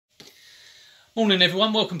Morning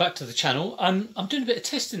everyone, welcome back to the channel. I'm doing a bit of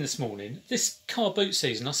testing this morning. This car boot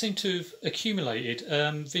season I seem to have accumulated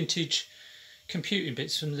vintage computing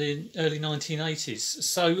bits from the early 1980s.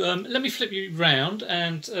 So let me flip you round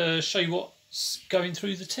and show you what's going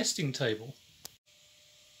through the testing table.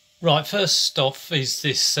 Right, first off is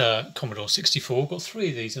this Commodore 64. I've got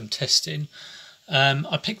three of these I'm testing.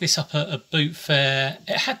 I picked this up at a boot fair.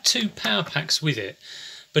 It had two power packs with it.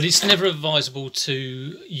 But it's never advisable to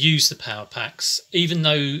use the power packs, even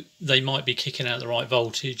though they might be kicking out the right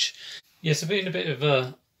voltage. Yes, I've been a bit of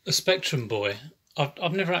a Spectrum boy.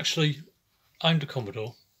 I've never actually owned a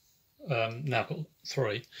Commodore. Now I've got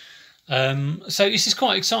three. So this is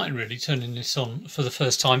quite exciting, really, turning this on for the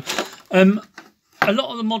first time. A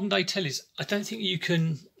lot of the modern day tellies, I don't think you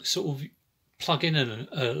can sort of plug in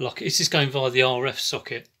a lock. This is going via the RF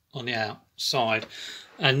socket on the outside,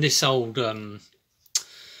 and this old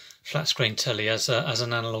flat screen telly as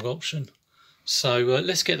an analog option. So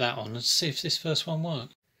let's get that on and see if this first one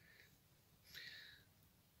works.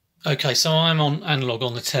 Okay, so I'm on analog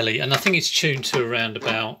on the telly, and I think it's tuned to around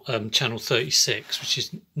about channel 36, which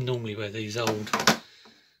is normally where these old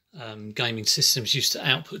gaming systems used to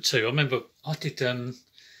output to. I remember I did the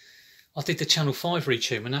channel 5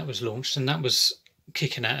 retune when that was launched, and that was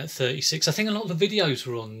kicking out at 36. I think a lot of the videos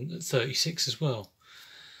were on 36 as well.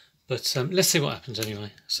 But let's see what happens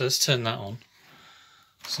anyway. So let's turn that on.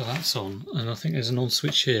 So that's on, and I think there's an on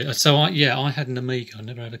switch here. So I had an Amiga. I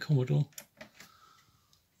never had a Commodore.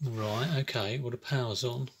 Right, okay. Well, the power's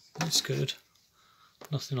on. That's good.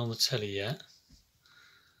 Nothing on the telly yet.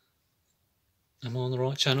 Am I on the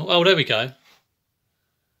right channel? Oh, there we go.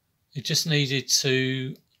 It just needed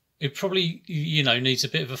to. It probably, needs a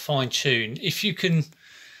bit of a fine tune. If you can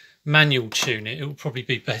manual tune it, it will probably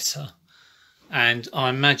be better. And I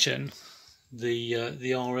imagine the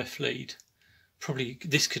RF lead, probably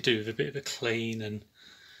this could do with a bit of a clean, and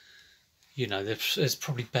there's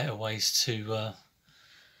probably better ways to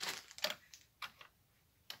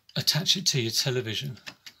attach it to your television.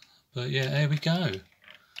 But yeah, there we go.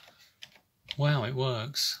 Wow, it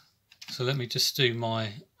works. So let me just do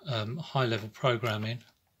my high-level programming.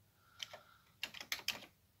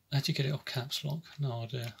 How'd you get it off caps lock? No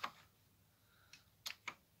idea.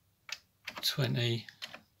 20.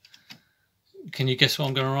 Can you guess what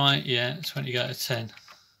I'm going to write? Yeah, 20 out of 10.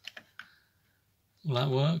 Will that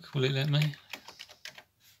work? Will it let me?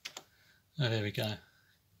 Oh, there we go.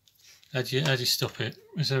 How do you stop it?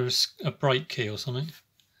 Is there a break key or something?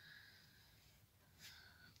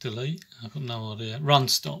 Delete? I've got no idea. Run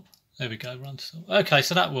stop. There we go, run stop. Okay,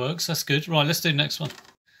 so that works. That's good. Right, let's do the next one.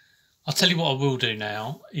 I'll tell you what I will do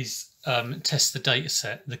now is test the data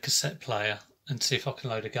set, the cassette player, and see if I can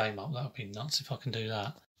load a game up. That would be nuts if I can do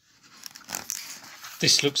that.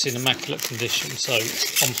 This looks in immaculate condition, so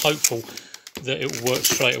I'm hopeful that it will work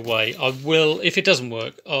straight away. I will, if it doesn't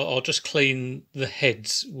work, I'll just clean the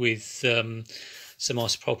heads with some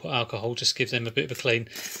isopropyl alcohol, just give them a bit of a clean.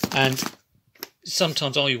 And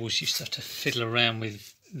sometimes I always used to have to fiddle around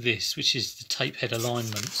with this, which is the tape head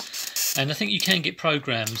alignment. And I think you can get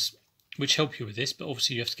programs which help you with this, but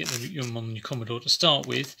obviously you have to get them on your Commodore to start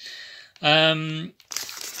with. From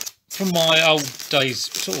my old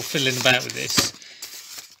days sort of fiddling about with this,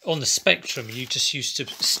 on the Spectrum you just used to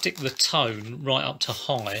stick the tone right up to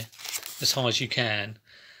high, as high as you can,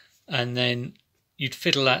 and then you'd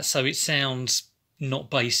fiddle that so it sounds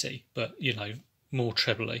not bassy, but more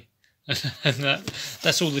trebly. And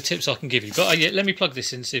that's all the tips I can give you. But yeah, let me plug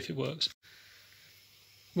this in and see if it works.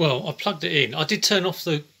 Well, I plugged it in. I did turn off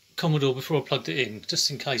the Commodore before I plugged it in,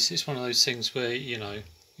 just in case it's one of those things where you've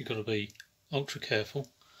got to be ultra careful.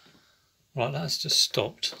 Right, that's just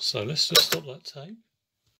stopped, so let's just stop that tape.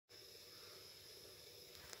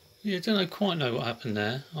 Yeah, I don't quite know what happened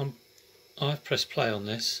there. I've pressed play on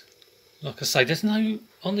this. Like I say, there's no,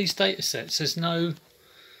 on these data sets, there's no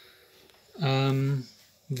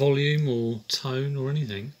volume or tone or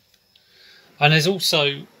anything. And there's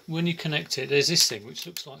also, when you connect it, there's this thing which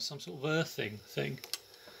looks like some sort of earthing thing,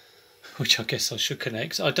 which I guess I should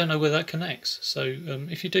connect. I don't know where that connects, so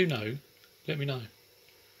if you do know, let me know.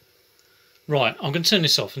 Right, I'm going to turn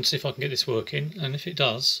this off and see if I can get this working, and if it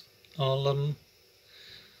does, I'll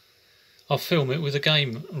film it with a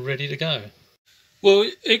game ready to go. Well,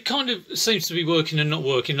 it kind of seems to be working and not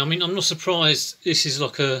working. I mean, I'm not surprised. This is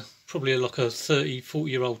probably like a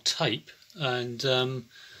 30-40-year-old tape, and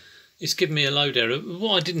it's given me a load error.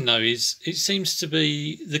 What I didn't know is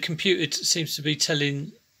the computer seems to be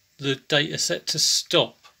telling the data set to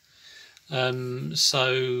stop.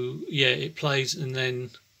 So yeah, it plays and then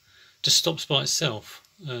just stops by itself,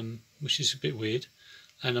 which is a bit weird.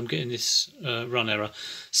 And I'm getting this run error.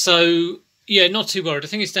 So Yeah, not too worried. I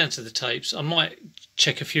think it's down to the tapes. I might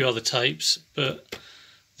check a few other tapes, but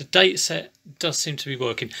the data set does seem to be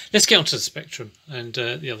working. Let's get onto the Spectrum and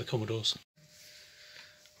the other Commodores.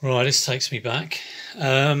 Right, this takes me back. So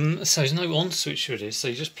there's no on switch for this, so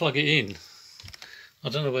you just plug it in. I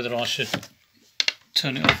don't know whether I should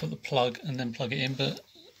turn it off at the plug and then plug it in, but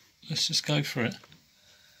let's just go for it.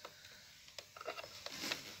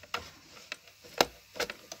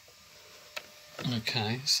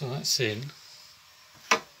 Okay, so that's in.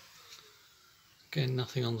 Again,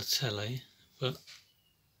 nothing on the telly, but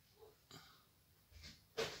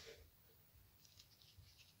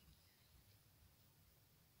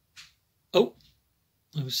oh,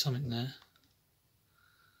 there was something there.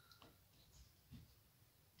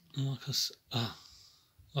 Like I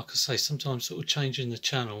say, sometimes sort of changing the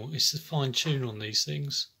channel, it's the fine tune on these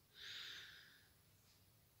things.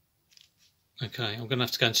 Okay, I'm going to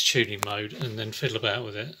have to go into tuning mode and then fiddle about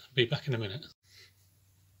with it. I'll be back in a minute.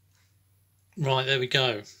 Right, there we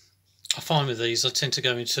go. I find with these I tend to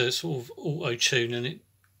go into sort of auto tune and it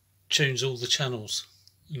tunes all the channels.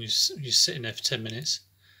 And you're sitting there for 10 minutes.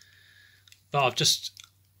 But I've just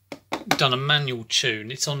done a manual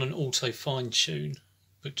tune. It's on an auto fine tune,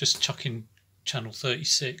 but just chucking channel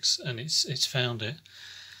 36 and it's found it.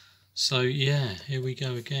 So yeah, here we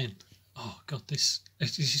go again. Oh god, this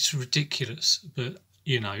is ridiculous, but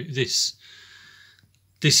you know, this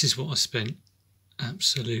is what I spent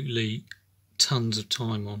absolutely tons of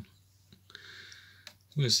time on.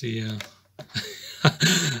 Where's the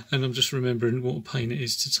and I'm just remembering what a pain it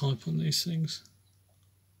is to type on these things.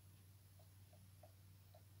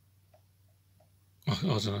 I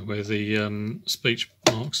don't know where the speech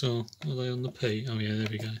marks are. Are they on the P? Oh yeah, there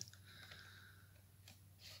we go.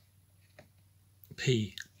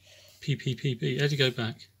 P. P. How do you go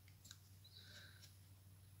back?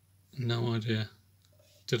 No idea.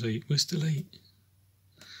 Delete. Where's delete?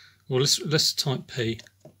 Well, let's type P.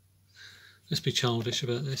 Let's be childish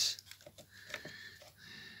about this.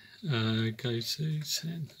 Go to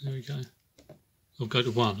 10. There we go. Or go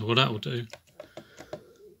to 1. Well, that will do.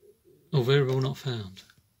 Oh, variable not found.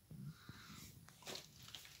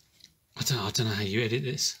 I don't know how you edit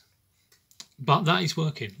this, but that is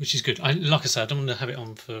working, which is good. Like I said, I don't want to have it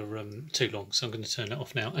on for too long, so I'm going to turn it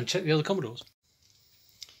off now and check the other Commodores.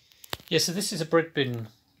 Yeah, so this is a bread bin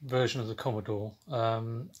version of the Commodore.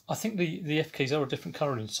 I think the F keys are a different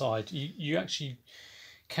colour inside. You actually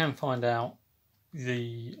can find out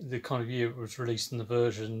the kind of year it was released in the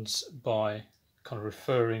versions by kind of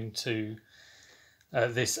referring to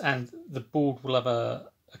this, and the board will have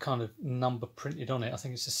a kind of number printed on it. I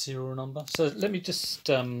think it's a serial number. So let me just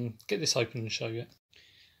get this open and show you.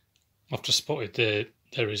 I've just spotted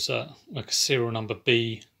there is like a serial number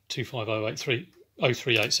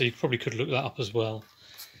B2508338, so you probably could look that up as well.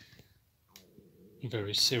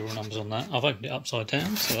 Various serial numbers on that. I've opened it upside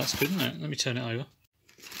down, so that's good, isn't it? Let me turn it over.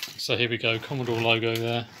 So here we go, Commodore logo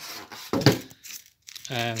there.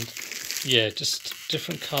 And yeah, just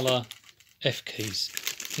different colour F keys.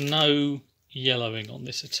 No yellowing on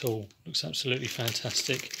this at all. Looks absolutely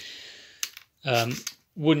fantastic.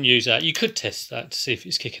 Wouldn't use that. You could test that to see if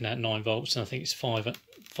it's kicking out 9 volts, and I think it's 5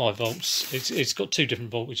 volts. It's got 2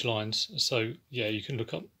 different voltage lines, so yeah, you can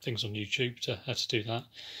look up things on YouTube to how to do that.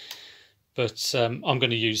 But I'm going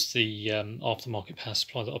to use the aftermarket power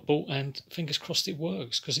supply that I bought, and fingers crossed it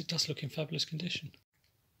works, because it does look in fabulous condition.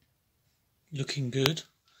 Looking good.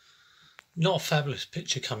 Not a fabulous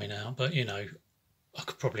picture coming out, but you know, I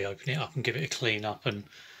could probably open it up and give it a clean up and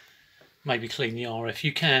maybe clean the RF.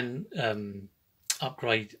 You can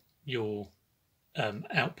upgrade your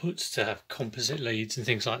outputs to have composite leads and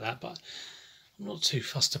things like that, but I'm not too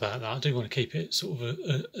fussed about that. I do want to keep it sort of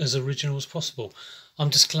as original as possible. I'm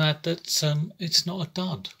just glad that it's not a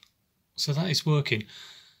dud. So that is working.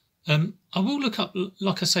 I will look up,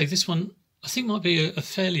 like I say, this one I think might be a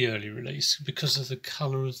fairly early release because of the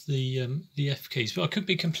colour of the F keys, but I could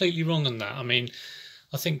be completely wrong on that. I mean,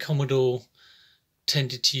 I think Commodore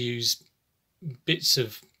tended to use bits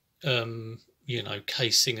of you know,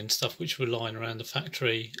 casing and stuff which were lying around the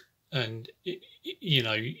factory, and you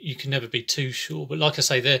know, you can never be too sure. But like I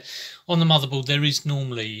say, there on the motherboard there is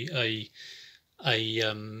normally I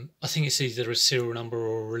think it's either a serial number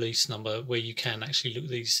or a release number where you can actually look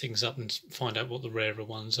these things up and find out what the rarer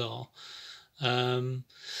ones are.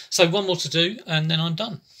 So one more to do and then I'm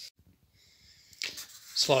done.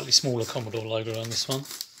 Slightly smaller Commodore logo on this one.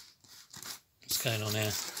 What's going on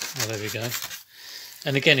here? Oh, there we go.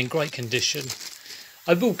 And again, in great condition.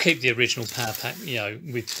 I will keep the original power pack, you know,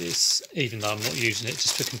 with this, even though I'm not using it,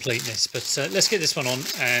 just for completeness. But let's get this one on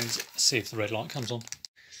and see if the red light comes on.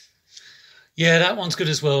 Yeah, that one's good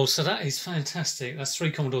as well. So that is fantastic. That's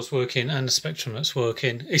three Commodores working and the Spectrum that's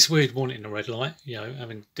working. It's weird wanting a red light,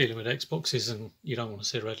 having dealing with Xboxes and you don't want to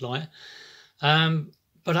see a red light. Um,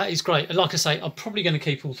 but that is great. Like I say, I'm probably going to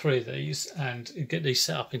keep all three of these and get these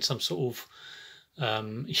set up in some sort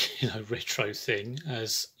of retro thing,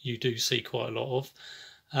 as you do see quite a lot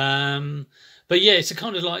of. But yeah, it's a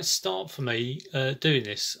kind of like start for me doing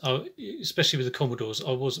this, especially with the Commodores.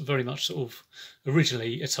 I was very much sort of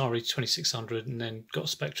originally Atari 2600, and then got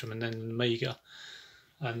Spectrum, and then Amiga,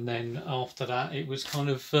 and then after that it was kind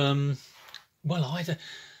of either.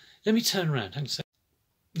 Let me turn around. Hang on a sec.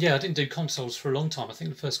 Yeah, I didn't do consoles for a long time. I think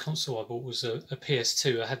the first console I bought was a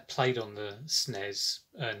PS2. I had played on the SNES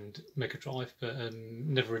and Mega Drive, but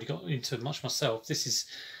never really got into much myself. This is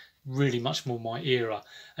really much more my era,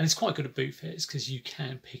 and it's quite good at boot fairs because you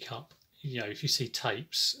can pick up, if you see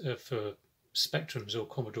tapes for Spectrums or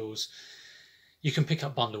Commodores, you can pick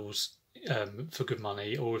up bundles for good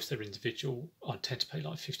money, or if they're individual, I tend to pay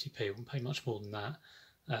like 50p. I wouldn't pay much more than that.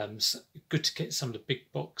 So good to get some of the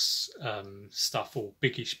big box stuff, or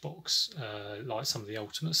biggish box, like some of the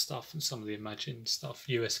Ultimate stuff and some of the Imagine stuff,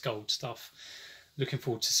 US Gold stuff. Looking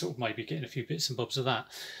forward to sort of maybe getting a few bits and bobs of that.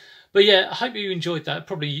 But yeah, I hope you enjoyed that.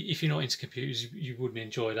 Probably, if you're not into computers, you wouldn't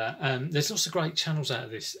enjoy that. There's lots of great channels out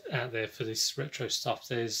there for this retro stuff.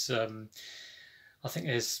 There's, I think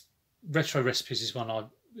there's Retro Recipes is one I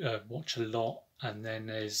watch a lot, and then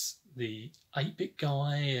there's the 8-Bit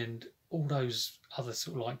Guy and all those other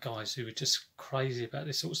sort of like guys who are just crazy about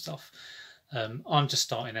this sort of stuff. I'm just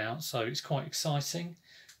starting out, so it's quite exciting.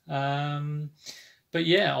 But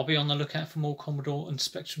yeah, I'll be on the lookout for more Commodore and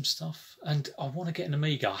Spectrum stuff. And I want to get an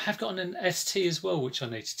Amiga. I have got an ST as well, which I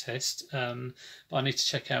need to test. But I need to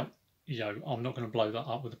check out, I'm not going to blow that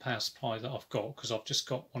up with the power supply that I've got, because I've just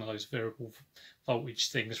got one of those variable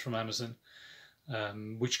voltage things from Amazon,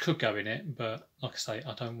 which could go in it. But like I say,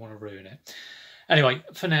 I don't want to ruin it. Anyway,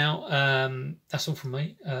 for now, that's all from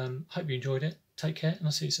me. Hope you enjoyed it. Take care, and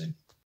I'll see you soon.